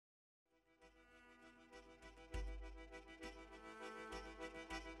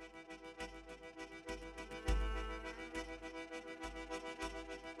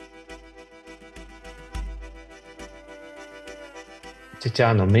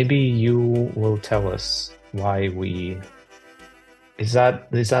Titiano, maybe you will tell us why we is that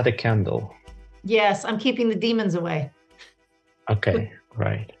a candle? Yes, I'm keeping the demons away. Okay,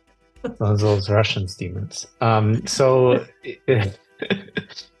 right. Those Russian demons. So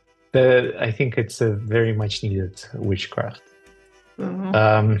I think it's a very much needed witchcraft. Mhm.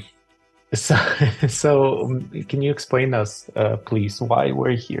 Um, so can you explain us, please, why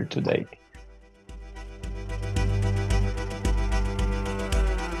we're here today?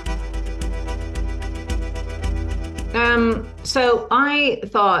 So I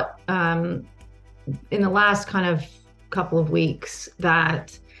thought in the last kind of couple of weeks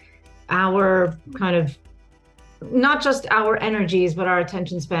that our kind of not just our energies, but our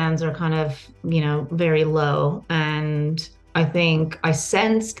attention spans are kind of, very low. And I think I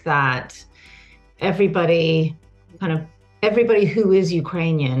sensed that everybody kind of everybody who is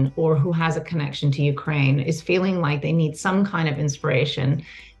Ukrainian or who has a connection to Ukraine is feeling like they need some kind of inspiration.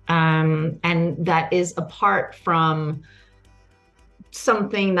 And that is apart from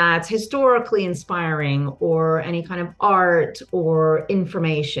something that's historically inspiring or any kind of art or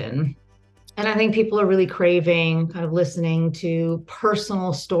information. And I think people are really craving kind of listening to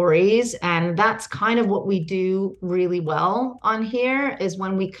personal stories. And that's kind of what we do really well on here is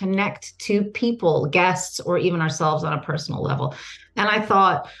when we connect to people, guests, or even ourselves on a personal level. And I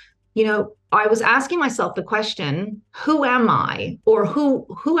thought, I was asking myself the question, who am I? Or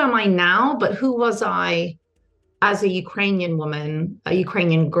who am I now? But who was I as a Ukrainian woman, a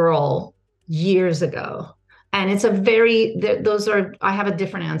Ukrainian girl years ago? And it's a very, those are, I have a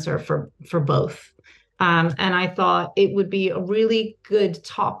different answer for both. And I thought it would be a really good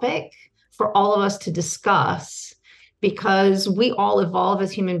topic for all of us to discuss because we all evolve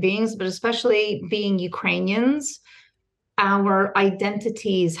as human beings, but especially being Ukrainians, our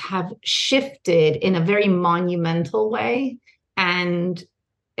identities have shifted in a very monumental way. And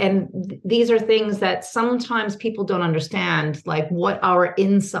these are things that sometimes people don't understand, like what our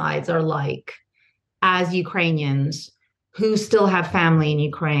insides are like as Ukrainians who still have family in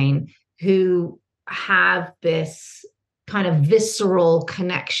Ukraine, who have this kind of visceral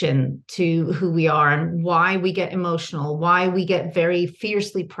connection to who we are and why we get emotional, why we get very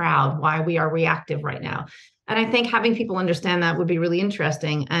fiercely proud, why we are reactive right now. And I think having people understand that would be really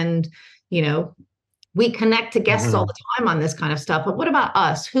interesting. And, you know, we connect to guests all Mhm. the time on this kind of stuff, but what about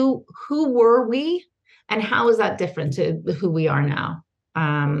us? Who were we and how is that different to who we are now?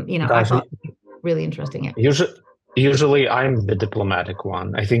 I Guys, thought really interesting. Yeah. usually I'm the diplomatic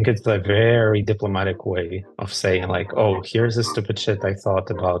one. I think it's a very diplomatic way of saying like, oh, here's the stupid shit I thought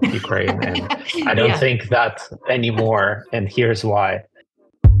about Ukraine, and I don't Yeah. think that anymore, and here's why.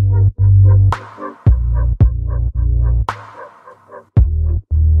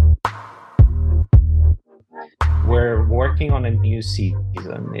 We're working on a new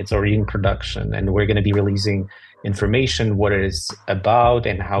season. It's already in production, and we're going to be releasing information what it is about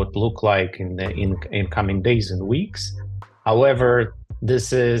and how it look like in coming days and weeks. However,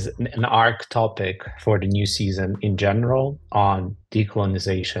 this is an arc topic for the new season in general on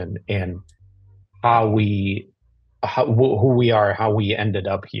decolonization and how we who we are, how we ended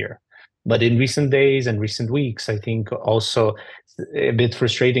up here. But in recent days and recent weeks, I think also a bit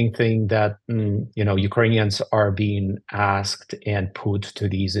frustrating thing that Ukrainians are being asked and put to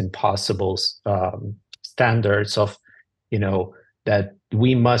these impossible standards of that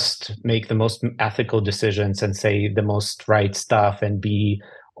we must make the most ethical decisions and say the most right stuff and be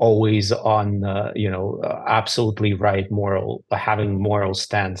always on absolutely right moral having moral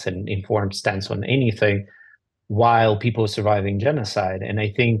stance and informed stance on anything while people are surviving genocide. And I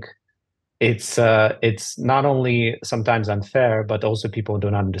think it's not only sometimes unfair, but also people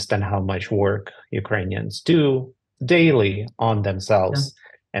don't understand how much work Ukrainians do daily on Yeah. themselves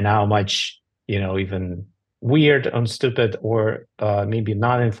and how much, even weird and stupid or maybe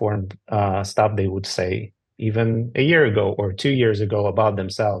not informed stuff they would say even a year ago or 2 years ago about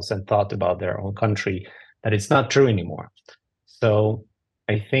themselves and thought about their own country, that it's not true anymore. So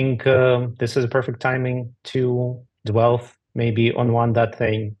I think this is a perfect timing to dwell maybe on one that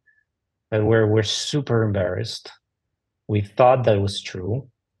thing that where we're super embarrassed. We thought that was true.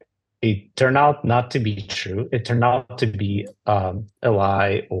 It turned out not to be true. It turned out to be a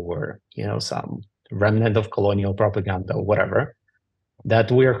lie or some remnant of colonial propaganda or whatever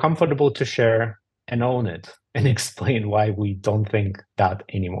that we are comfortable to share and own it and explain why we don't think that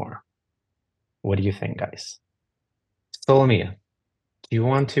anymore. What do you think, guys? Solomia, do you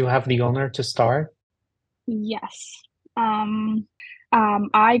want to have the honor to start? Yes. Um,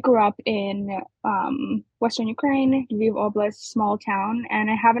 I grew up in Western Ukraine, Lviv Oblast, small town, and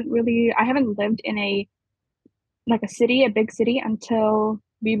I haven't lived in a like a big city, until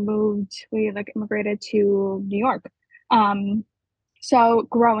we like immigrated to New York. So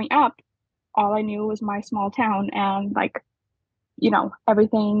growing up, all I knew was my small town and like,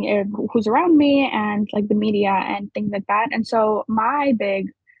 everything who's around me and like the media and things like that. And so my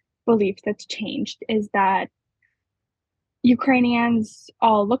big belief that's changed is that Ukrainians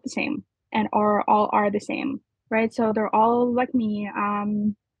all look the same and all are the same, right? So they're all like me.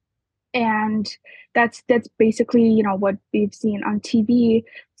 And that's basically, what we've seen on TV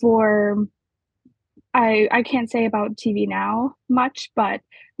for, I can't say about TV now much, but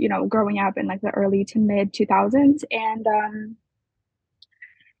growing up in like the early to mid 2000s. And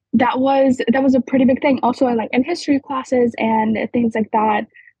that was a pretty big thing. Also, like in history classes and things like that.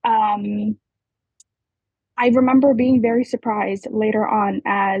 I remember being very surprised later on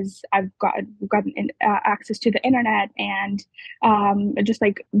as I've gotten access to the internet and just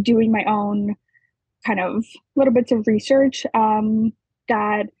like doing my own kind of little bits of research,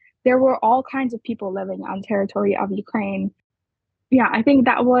 that there were all kinds of people living on territory of Ukraine. Yeah, I think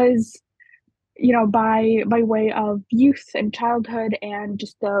that was, by way of youth and childhood and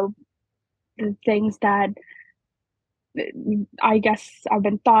just the things that I guess I've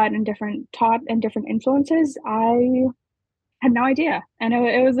been taught and different influences. I had no idea, and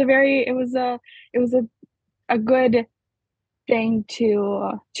it was a good thing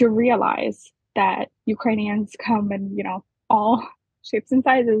to realize that Ukrainians come in all shapes and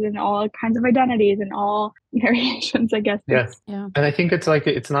sizes and all kinds of identities and all variations, I guess. Yes. Yeah. And I think it's like,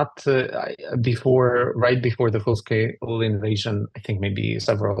 it's not right before the full-scale invasion, I think maybe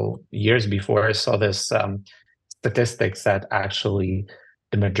several years before, I saw this statistics that actually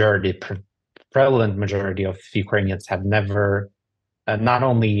the prevalent majority of Ukrainians have never, not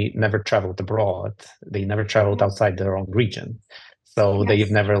only never traveled abroad, they never traveled outside their own region. So they've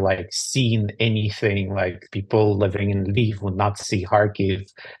never like seen anything. Like people living in Lviv would not see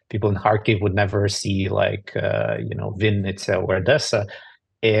Kharkiv. People in Kharkiv would never see like Vinnytsia or Odessa.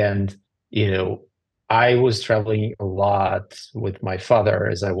 And I was traveling a lot with my father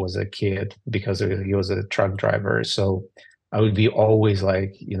as I was a kid because he was a truck driver. So I would be always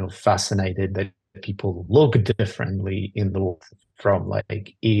like fascinated that people look differently from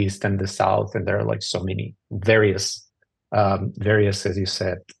like East and the South, and there are like so many various, as you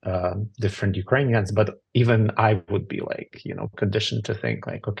said, different Ukrainians. But even I would be like, conditioned to think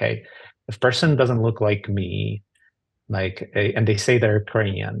like, okay, if person doesn't look like me, like, and they say they're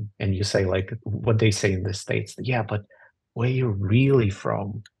Ukrainian, and you say like what they say in the States, yeah, but where you really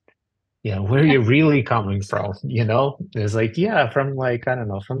from? Yeah, where are you really coming from? It's like, yeah, from like, I don't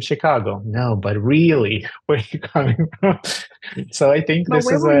know, from Chicago. No, but really, where are you coming from? So I think But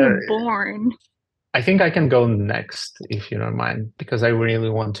where were you born? I think I can go next, if you don't mind, because I really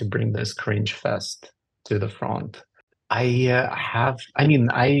want to bring this cringe fest to the front. I've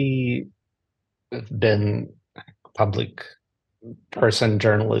been a public person,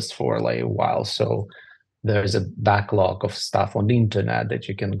 journalist for like a while, so there's a backlog of stuff on the internet that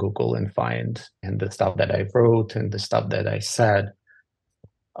you can Google and find, and the stuff that I wrote and the stuff that I said,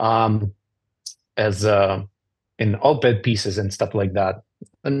 as in op-ed pieces and stuff like that.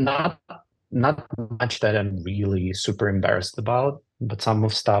 And not much that I'm really super embarrassed about, but some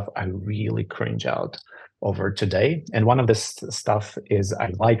of stuff I really cringe out over today. And one of this stuff is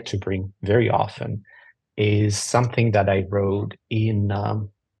I like to bring very often is something that I wrote in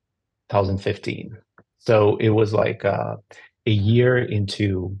 2015. So it was like a year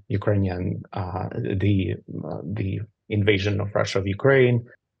into Ukrainian, the invasion of Russia of Ukraine,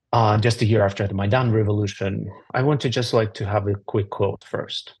 just a year after the Maidan revolution. I want to just like to have a quick quote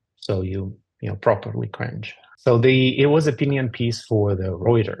first, so you properly cringe. So it was opinion piece for the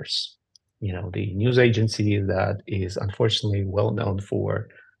Reuters, the news agency that is unfortunately well known for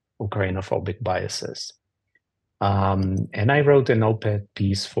Ukrainophobic biases. And I wrote an op-ed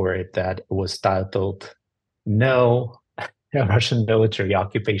piece for it that was titled, "No, Russian military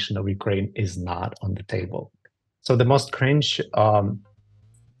occupation of Ukraine is not on the table." So the most cringe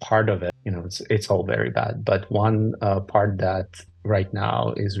part of it, it's all very bad, but one part that right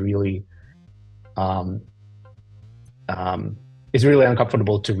now is really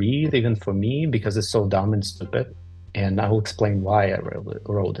uncomfortable to read, even for me, because it's so dumb and stupid. And I will explain why I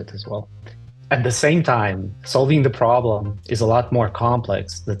wrote it as well. At the same time, solving the problem is a lot more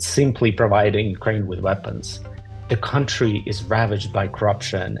complex than simply providing Ukraine with weapons. The country is ravaged by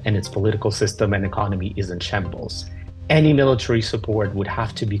corruption, and its political system and economy is in shambles. Any military support would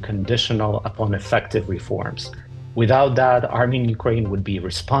have to be conditional upon effective reforms. Without that, arming Ukraine would be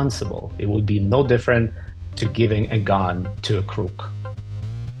irresponsible. It would be no different to giving a gun to a crook.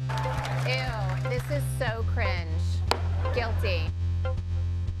 Ew, this is so cringe.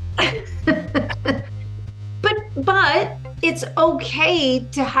 But it's okay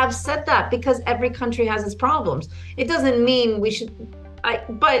to have said that because every country has its problems. It doesn't mean we should. I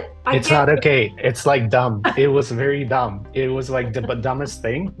It's get. not okay. It's like dumb. It was very dumb. It was like the dumbest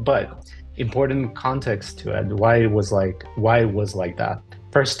thing, but important context to it. Why it was like that.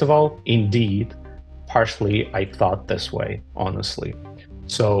 First of all, indeed, partially I thought this way, honestly.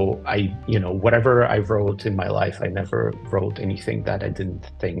 So whatever I wrote in my life, I never wrote anything that I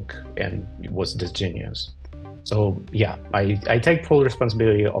didn't think and was disgenius. So yeah, I take full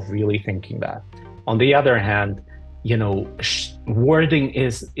responsibility of really thinking that. On the other hand, wording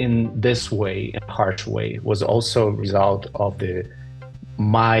is in this way, in a harsh way, was also a result of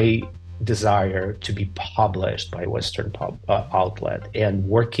my desire to be published by Western outlet and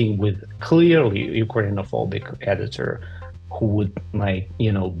working with clearly Ukrainophobic editor who would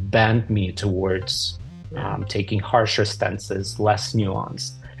bend me towards taking harsher stances, less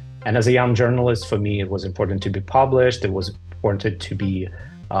nuanced. And as a young journalist, for me, it was important to be published. It was important to be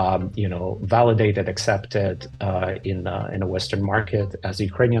validated, accepted in a Western market as a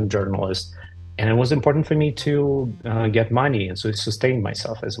Ukrainian journalist. And it was important for me to get money and so sustain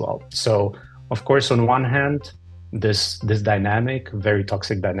myself as well. So, of course, on one hand, this dynamic, very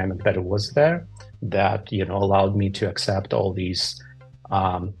toxic dynamic that was there, that allowed me to accept all these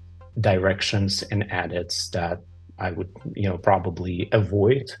directions and edits that I would probably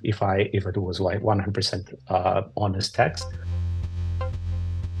avoid if it was like 100% honest text.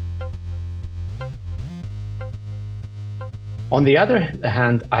 On the other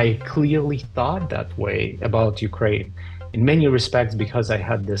hand, I clearly thought that way about Ukraine in many respects because I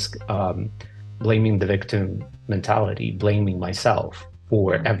had this blaming the victim mentality, blaming myself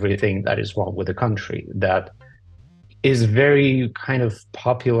for everything that is wrong with the country. That is very kind of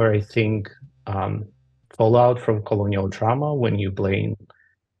popular, I think, fallout from colonial trauma when you don't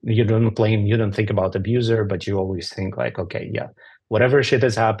think about abuser, but you always think like, okay, yeah, whatever shit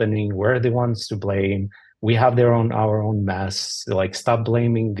is happening, we're the ones to blame. We have our own mess. Like, stop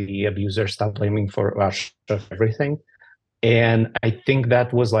blaming the abuser, stop blaming for Russia for everything. And I think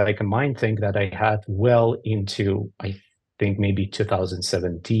that was like a mind thing that I had well into, I think maybe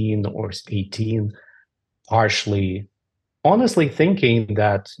 2017 or 18, partially, honestly thinking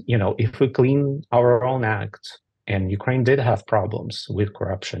that, if we clean our own act, and Ukraine did have problems with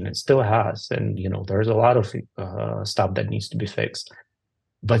corruption, it still has, and there's a lot of stuff that needs to be fixed.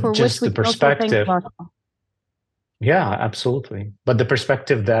 But for just which the perspective, yeah, absolutely. But the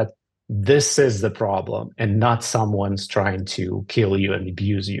perspective that this is the problem and not someone's trying to kill you and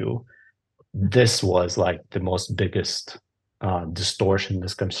abuse you, this was like the most biggest distortion,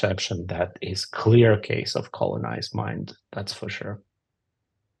 misconception that is clear case of colonized mind. That's for sure.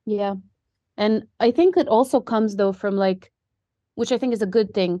 Yeah. And I think it also comes though from which I think is a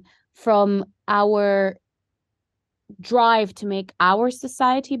good thing, from our drive to make our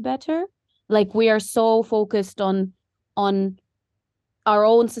society better. Like, we are so focused on our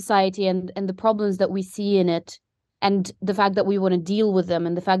own society and the problems that we see in it, and the fact that we want to deal with them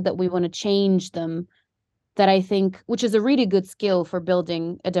and the fact that we want to change them, that I think, which is a really good skill for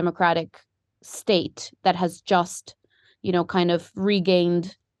building a democratic state that has just, kind of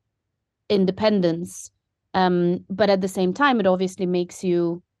regained independence. But at the same time, it obviously makes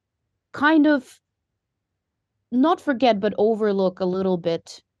you kind of not forget, but overlook a little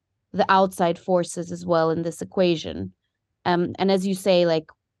bit the outside forces as well in this equation. And as you say,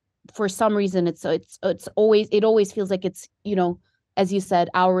 like, for some reason, it always feels like it's, as you said,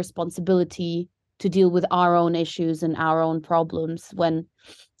 our responsibility to deal with our own issues and our own problems, when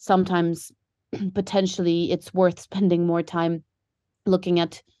sometimes potentially it's worth spending more time looking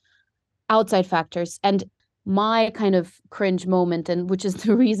at outside factors. And my kind of cringe moment, and which is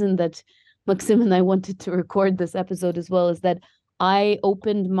the reason that Maxim and I wanted to record this episode as well, is that I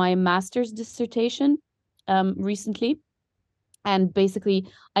opened my master's dissertation recently. And basically,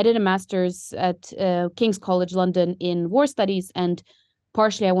 I did a master's at King's College London in war studies, and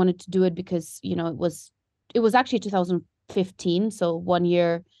partially I wanted to do it because it was actually 2015, so 1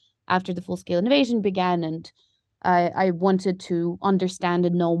 year after the full-scale invasion began, and I wanted to understand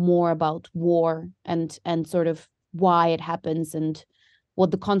and know more about war and sort of why it happens and what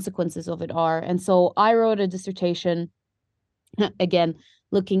the consequences of it are. And so I wrote a dissertation, again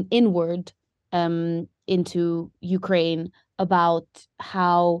looking inward into Ukraine, about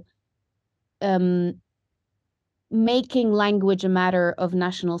how making language a matter of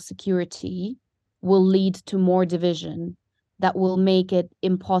national security will lead to more division, that will make it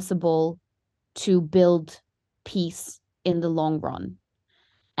impossible to build peace in the long run.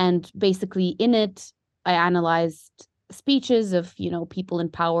 And basically in it, I analyzed speeches of, you know, people in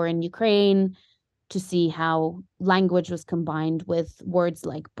power in Ukraine, to see how language was combined with words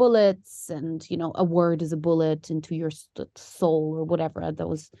like bullets, and, you know, a word is a bullet into your soul or whatever. That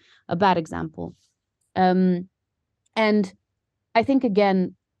was a bad example. And I think,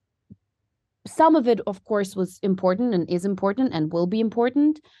 again, some of it, of course, was important and is important and will be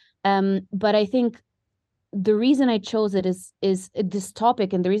important. But I think the reason I chose it is this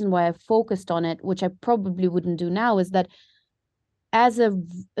topic, and the reason why I focused on it, which I probably wouldn't do now, is that as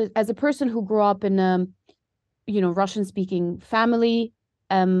a person who grew up in a, you know, Russian speaking family,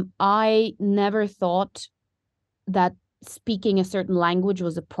 I never thought that speaking a certain language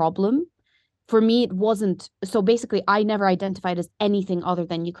was a problem. For me, it wasn't. So basically, I never identified as anything other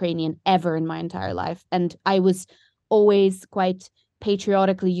than Ukrainian ever in my entire life. And I was always quite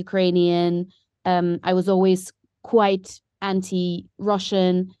patriotically Ukrainian. I was always quite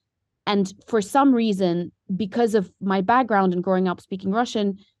anti-Russian. And for some reason, because of my background and growing up speaking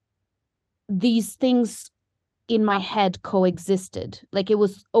Russian, these things in my head coexisted. Like, it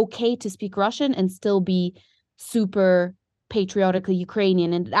was okay to speak Russian and still be super patriotically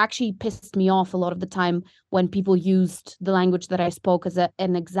Ukrainian. And it actually pissed me off a lot of the time when people used the language that I spoke as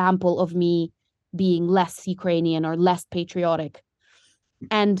an example of me being less Ukrainian or less patriotic.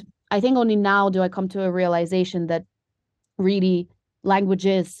 And I think only now do I come to a realization that really language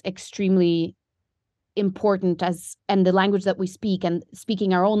is extremely important, and the language that we speak, and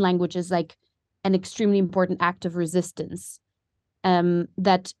speaking our own language, is like an extremely important act of resistance,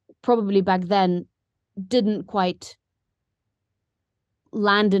 that probably back then didn't quite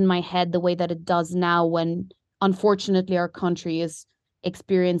land in my head the way that it does now, when unfortunately our country is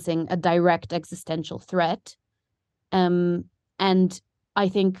experiencing a direct existential threat. And I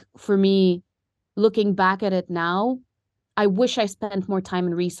think for me, looking back at it now, I wish I spent more time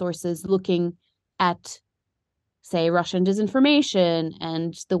and resources looking at, say, Russian disinformation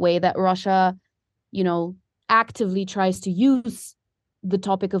and the way that Russia, you know, actively tries to use the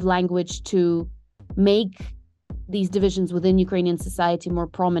topic of language to make these divisions within Ukrainian society more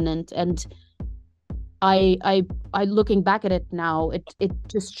prominent. And I looking back at it now, it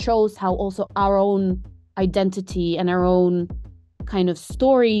just shows how also our own identity and our own kind of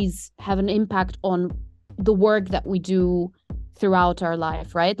stories have an impact on the work that we do throughout our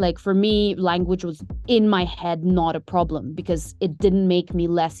life, right? Like, for me, language was in my head not a problem because it didn't make me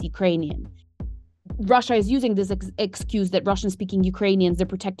less Ukrainian. Russia is using this excuse that Russian-speaking Ukrainians, they're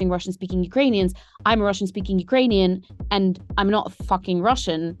protecting Russian-speaking Ukrainians. I'm a Russian-speaking Ukrainian, and I'm not fucking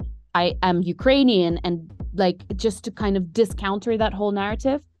Russian. I am Ukrainian, and like, just to kind of discounter that whole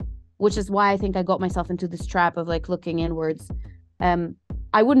narrative, which is why I think I got myself into this trap of like looking inwards.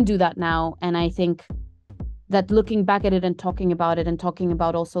 I wouldn't do that now, and I think that looking back at it and talking about it, and talking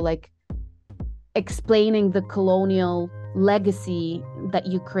about also like explaining the colonial legacy that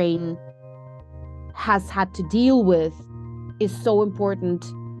Ukraine has had to deal with is so important,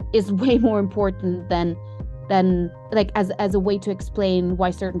 is way more important than like as a way to explain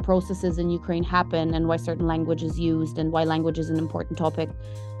why certain processes in Ukraine happen and why certain language is used and why language is an important topic,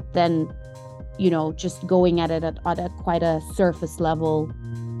 than, you know, just going at it at a quite a surface level.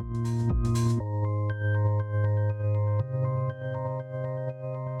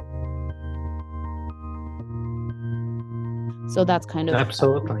 So that's kind of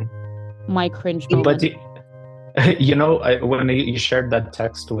Absolutely my cringe moment. But you know, when you shared that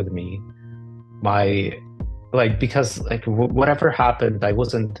text with me, because like whatever happened, I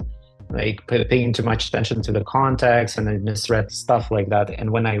wasn't like paying too much attention to the context, and I misread stuff like that.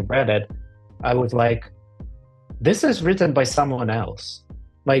 And when I read it, I was like, this is written by someone else.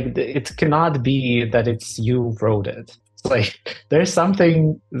 Like, it cannot be that it's you wrote it. It's like there's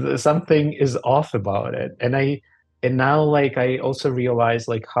something is off about it. And now, like, I also realize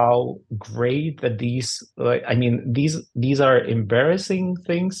like how great that these, like, I mean, these are embarrassing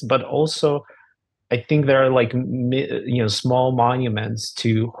things, but also I think there are like, you know, small monuments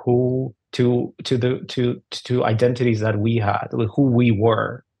to identities that we had, like who we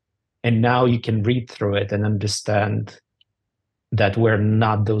were, and now you can read through it and understand that we're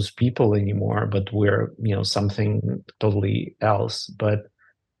not those people anymore, but we're, you know, something totally else. But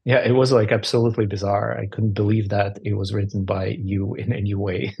yeah, it was like absolutely bizarre. I couldn't believe that it was written by you in any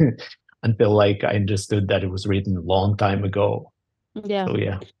way until like I understood that it was written a long time ago. Yeah. So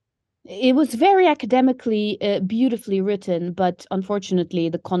yeah. It was very academically beautifully written, but unfortunately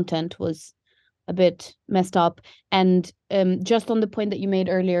the content was a bit messed up. And just on the point that you made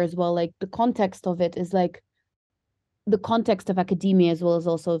earlier as well, like the context of it is like, the context of academia as well is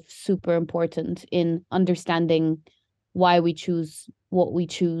also super important in understanding why we choose what we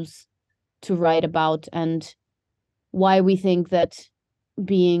choose to write about. And why we think that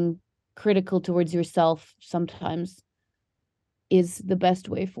being critical towards yourself sometimes is the best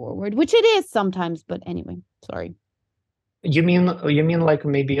way forward, which it is sometimes, but anyway, sorry. You mean like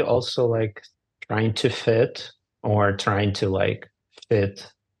maybe also like trying to fit, or trying to like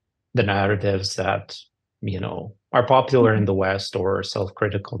fit the narratives that, are popular in the West, or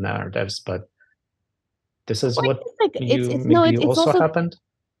self-critical narratives, but this is Well, what like it's also also happened?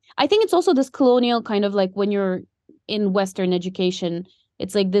 I think it's also this colonial kind of like, when you're in Western education,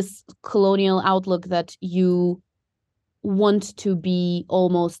 it's like this colonial outlook that you want to be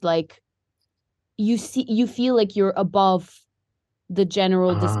almost like, you feel like you're above the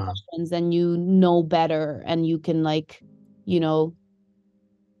general Ah, discussions and you know better, and you can like, you know,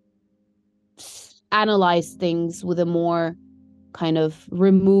 analyze things with a more kind of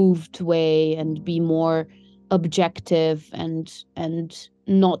removed way and be more objective and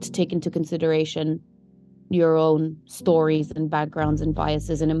not take into consideration your own stories and backgrounds and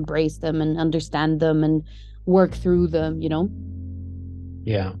biases, and embrace them and understand them and work through them, you know?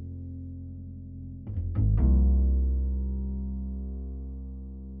 yeah.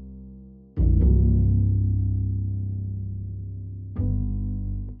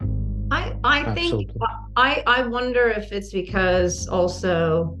 I think Absolutely. I wonder if it's because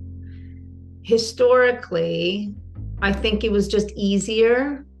also historically, I think it was just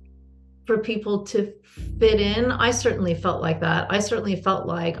easier for people to fit in. I certainly felt like that. I certainly felt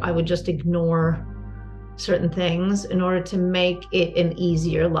like I would just ignore certain things in order to make it an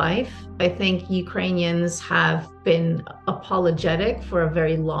easier life. I think Ukrainians have been apologetic for a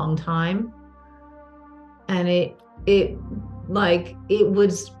very long time. And it like it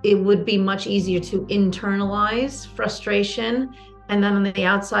would be much easier to internalize frustration and then on the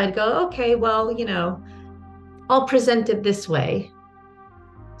outside go, okay, well, I'll present it this way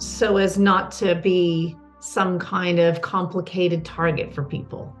so as not to be some kind of complicated target for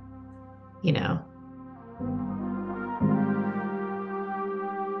people, you know.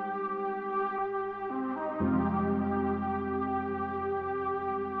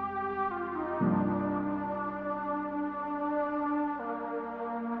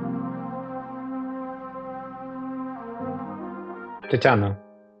 Tatiana,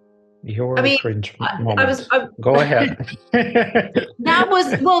 your I mean, cringe I was moment. Go ahead.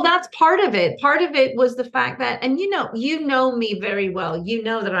 that's part of it. Part of it was the fact that, and you know me very well. You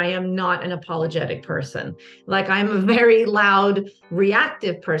know that I am not an apologetic person. Like, I'm a very loud,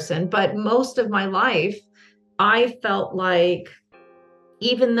 reactive person, but most of my life, I felt like,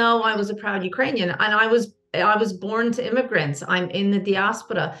 even though I was a proud Ukrainian, and I was born to immigrants, I'm in the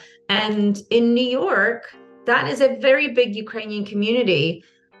diaspora, and in New York, that is a very big Ukrainian community,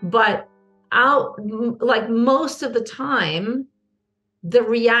 but out, like, most of the time, the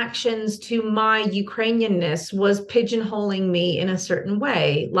reactions to my Ukrainianness was pigeonholing me in a certain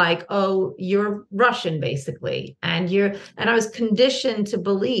way, like, oh, you're Russian, basically, and I was conditioned to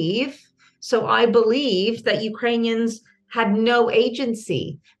believe. So I believed that Ukrainians had no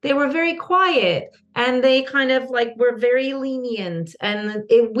agency. They were very quiet, and they kind of like were very lenient, and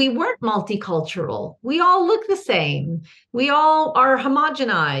we weren't multicultural. We all look the same. We all are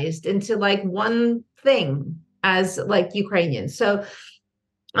homogenized into like one thing as like Ukrainians. So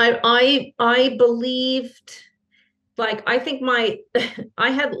I believed, like, I think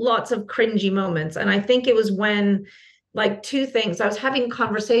I had lots of cringy moments, and I think it was when, like, two things. I was having a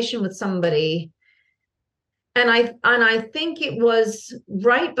conversation with somebody, and I think it was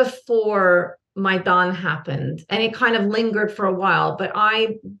right before Maidan happened, and it kind of lingered for a while, but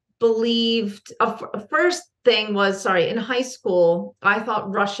I believed a first thing was, sorry, in high school, I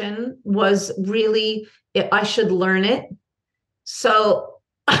thought Russian was really, I should learn it. So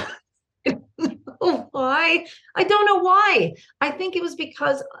why? I don't know why. I think it was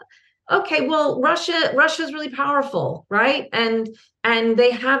because, okay, well, Russia's really powerful, right? And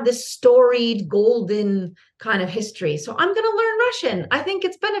they have this storied golden kind of history. So I'm going to learn Russian. I think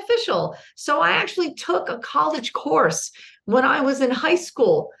it's beneficial. So I actually took a college course when I was in high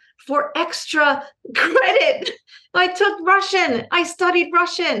school for extra credit. I took Russian. I studied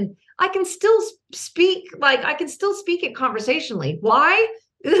Russian. I can still speak it conversationally. Why?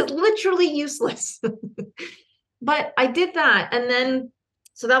 It's literally useless. But I did that. And then,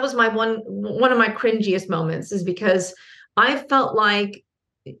 so that was one of my cringiest moments, is because I felt like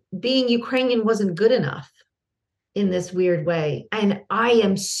being Ukrainian wasn't good enough in this weird way. And I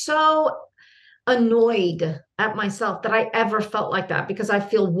am so annoyed at myself that I ever felt like that, because I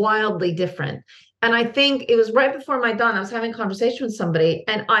feel wildly different. And I think it was right before Maidan, I was having a conversation with somebody,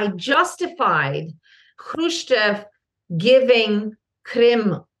 and I justified Khrushchev giving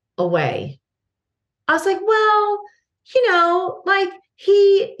Krim away. I was like, well, like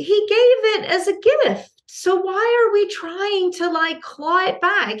he gave it as a gift. So why are we trying to like claw it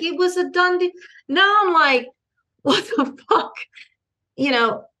back? It was a done deal. Now I'm like, what the fuck?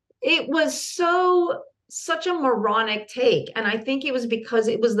 It was such a moronic take. And I think it was because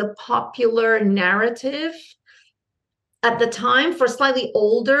it was the popular narrative at the time for slightly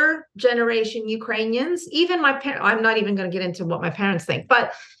older generation Ukrainians. Even my parents, I'm not even going to get into what my parents think,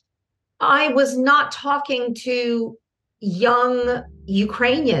 but I was not talking to young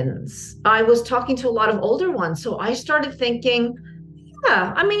Ukrainians. I was talking to a lot of older ones. So I started thinking,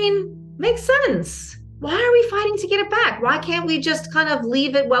 yeah, I mean, makes sense. Why are we fighting to get it back? Why can't we just kind of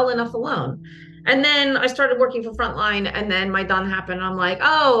leave it well enough alone? And then I started working for Frontline, and then my done happened. I'm like,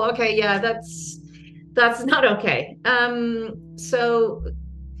 oh, okay, yeah, that's not okay. So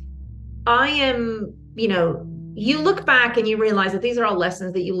I am, you look back and you realize that these are all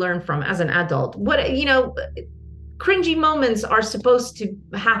lessons that you learn from as an adult. Cringy moments are supposed to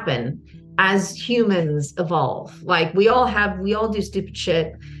happen as humans evolve. Like we all do stupid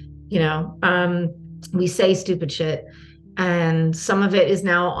shit, we say stupid shit, and some of it is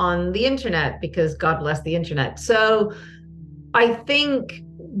now on the internet because God bless the internet. So I think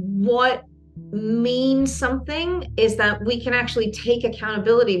what means something is that we can actually take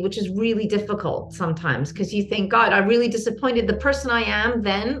accountability, which is really difficult sometimes because you think, God, I really disappointed the person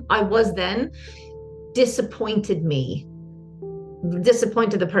I was then disappointed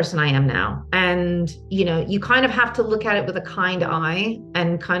the person I am now. And you kind of have to look at it with a kind eye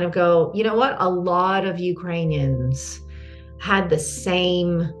and kind of go, you know what, a lot of Ukrainians had the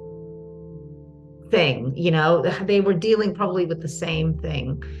same thing. They were dealing probably with the same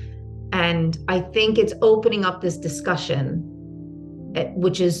thing. And I think it's opening up this discussion,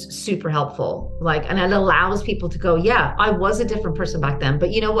 which is super helpful. And it allows people to go, yeah, I was a different person back then, but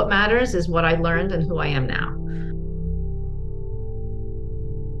what matters is what I learned and who I am now.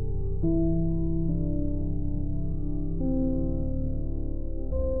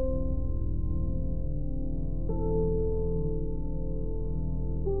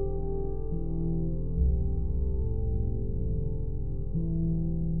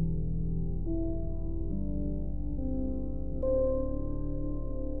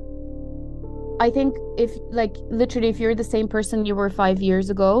 I think if literally if you're the same person you were 5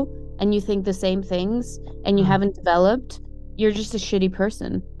 years ago and you think the same things and you haven't developed, you're just a shitty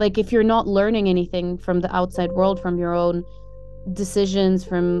person. If you're not learning anything from the outside world, from your own decisions,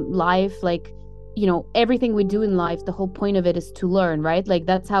 from life, everything we do in life, the whole point of it is to learn, right?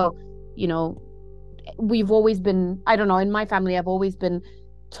 That's how, we've always been, I don't know, in my family, I've always been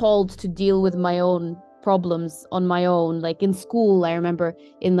told to deal with my own problems on my own. In school, I remember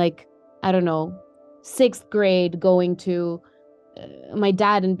in I don't know, 6th grade going to my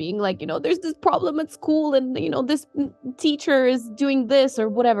dad and being like, there's this problem at school and, this teacher is doing this or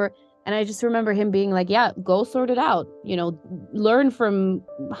whatever. And I just remember him being like, yeah, go sort it out. Learn from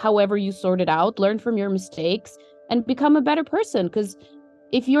however you sort it out, learn from your mistakes and become a better person. Because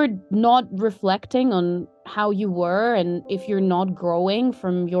if you're not reflecting on how you were and if you're not growing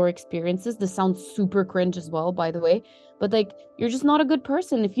from your experiences, this sounds super cringe as well, by the way, but you're just not a good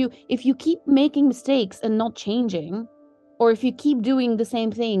person. If you keep making mistakes and not changing, or if you keep doing the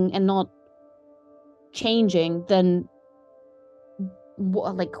same thing and not changing, then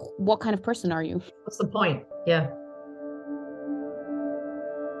what kind of person are you? What's the point? Yeah.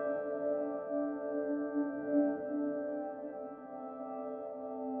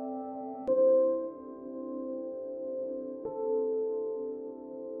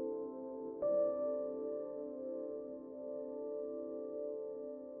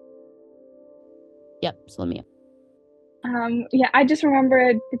 Yep, so let me. Yeah, I just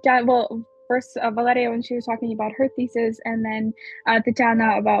remembered first Valeria when she was talking about her thesis, and then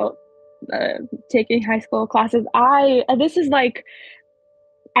Tatiana about taking high school classes. This is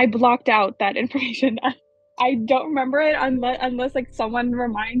I blocked out that information. I don't remember it unless someone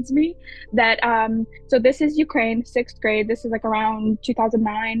reminds me that so this is Ukraine, 6th grade. This is around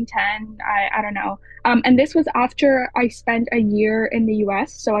 2009, 10, I don't know. And this was after I spent a year in the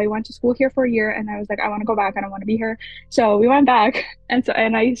US. So I went to school here for a year and I was like, I want to go back. I don't want to be here. So we went back and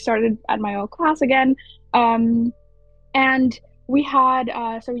I started at my old class again. And we had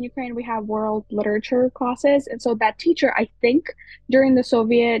so in Ukraine we have world literature classes, and so that teacher, I think during the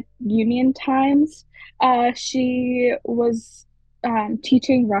Soviet Union times, she was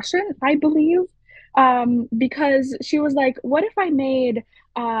teaching Russian, I believe, because she was like, what if I made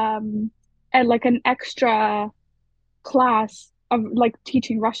an extra class of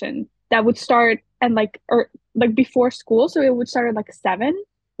teaching Russian that would start and or before school, so it would start at 7,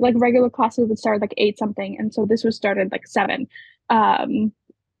 like regular classes would start like 8 something, and so this was started like 7.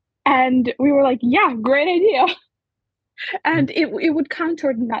 And we were like, yeah, great idea. And it would count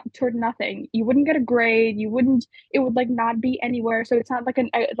toward nothing. You wouldn't get a grade. It would like not be anywhere. So it's not like an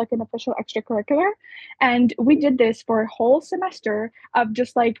official extracurricular. And we did this for a whole semester of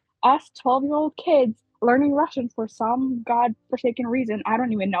just like us 12-year-old kids learning Russian for some godforsaken reason. I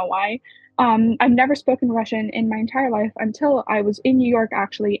don't even know why. I've never spoken Russian in my entire life until I was in New York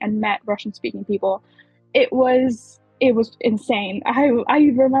actually and met Russian speaking people. It was insane. I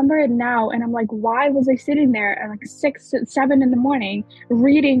remember it now, and I'm like, why was I sitting there at like 6, 7 in the morning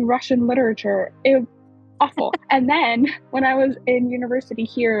reading Russian literature? It awful. And then when I was in university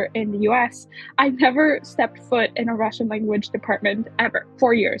here in the US, I never stepped foot in a Russian language department ever.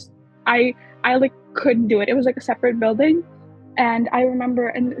 4 years. I like couldn't do it. It was like a separate building, and I remember,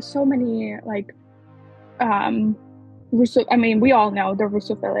 and so many like Russo. I mean, we all know the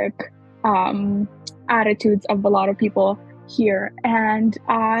Russophilic attitudes of a lot of people here, and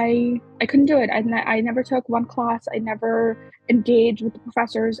I couldn't do it. I never took one class. I never engaged with the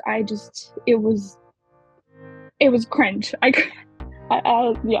professors. It was cringe.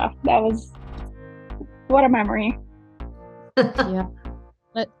 Yeah, that was, what a memory. Yeah.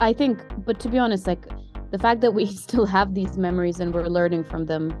 I think, but to be honest, like the fact that we still have these memories and we're learning from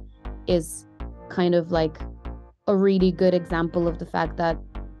them is kind of like a really good example of the fact that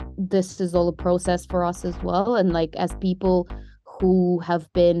this is all a process for us as well. And like, as people who have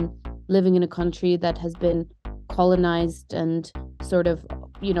been living in a country that has been colonized, and sort of,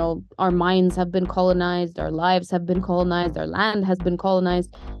 you know, our minds have been colonized, our lives have been colonized, our land has been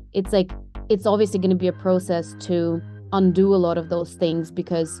colonized. It's like, it's obviously going to be a process to undo a lot of those things,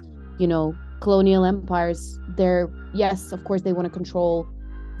 because, you know, colonial empires, yes, of course they want to control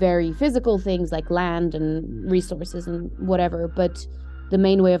very physical things like land and resources and whatever, but the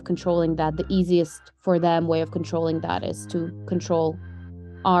main way of controlling that, the easiest for them way of controlling that, is to control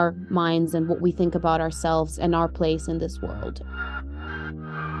our minds and what we think about ourselves and our place in this world.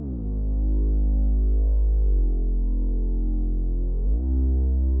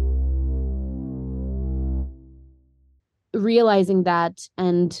 Realizing that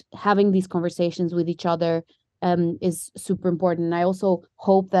and having these conversations with each other is super important. And I also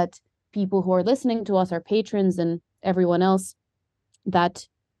hope that people who are listening to us, our patrons and everyone else, that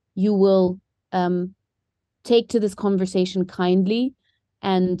you will take to this conversation kindly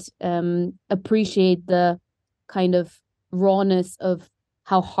and appreciate the kind of rawness of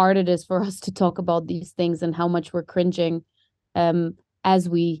how hard it is for us to talk about these things, and how much we're cringing as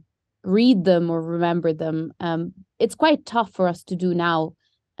we read them or remember them. It's quite tough for us to do now,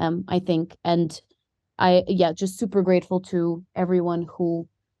 I think. And just super grateful to everyone who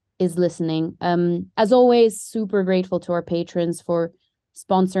is listening. As always, super grateful to our patrons for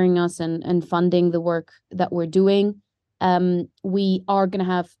sponsoring us and funding the work that we're doing. We are going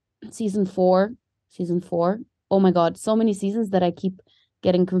to have season four. Oh my God, so many seasons that I keep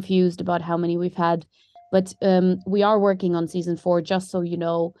getting confused about how many we've had. But we are working on season 4, just so you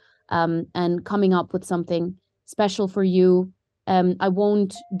know, and coming up with something special for you. I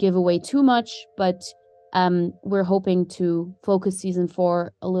won't give away too much, but we're hoping to focus season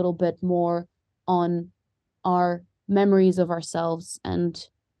 4 a little bit more on our memories of ourselves and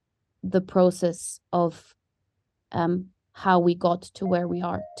the process of how we got to where we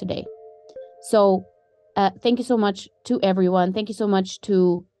are today. So thank you so much to everyone. Thank you so much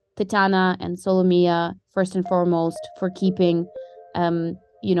to Titana and Solomia, first and foremost, for keeping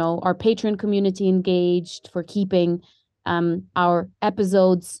our patron community engaged, for keeping our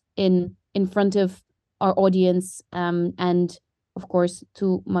episodes in front of our audience, and of course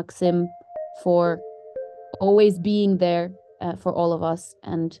to Maxim for always being there for all of us,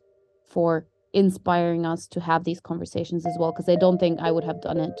 and for inspiring us to have these conversations as well, because I don't think I would have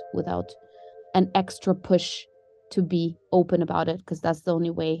done it without an extra push to be open about it, because that's the only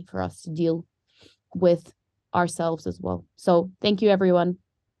way for us to deal with ourselves as well. So thank you, everyone,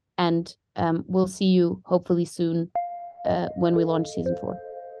 and we'll see you hopefully soon when we launch season 4.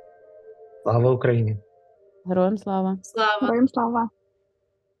 Слава Україні! Героям слава! Slava. Героям слава.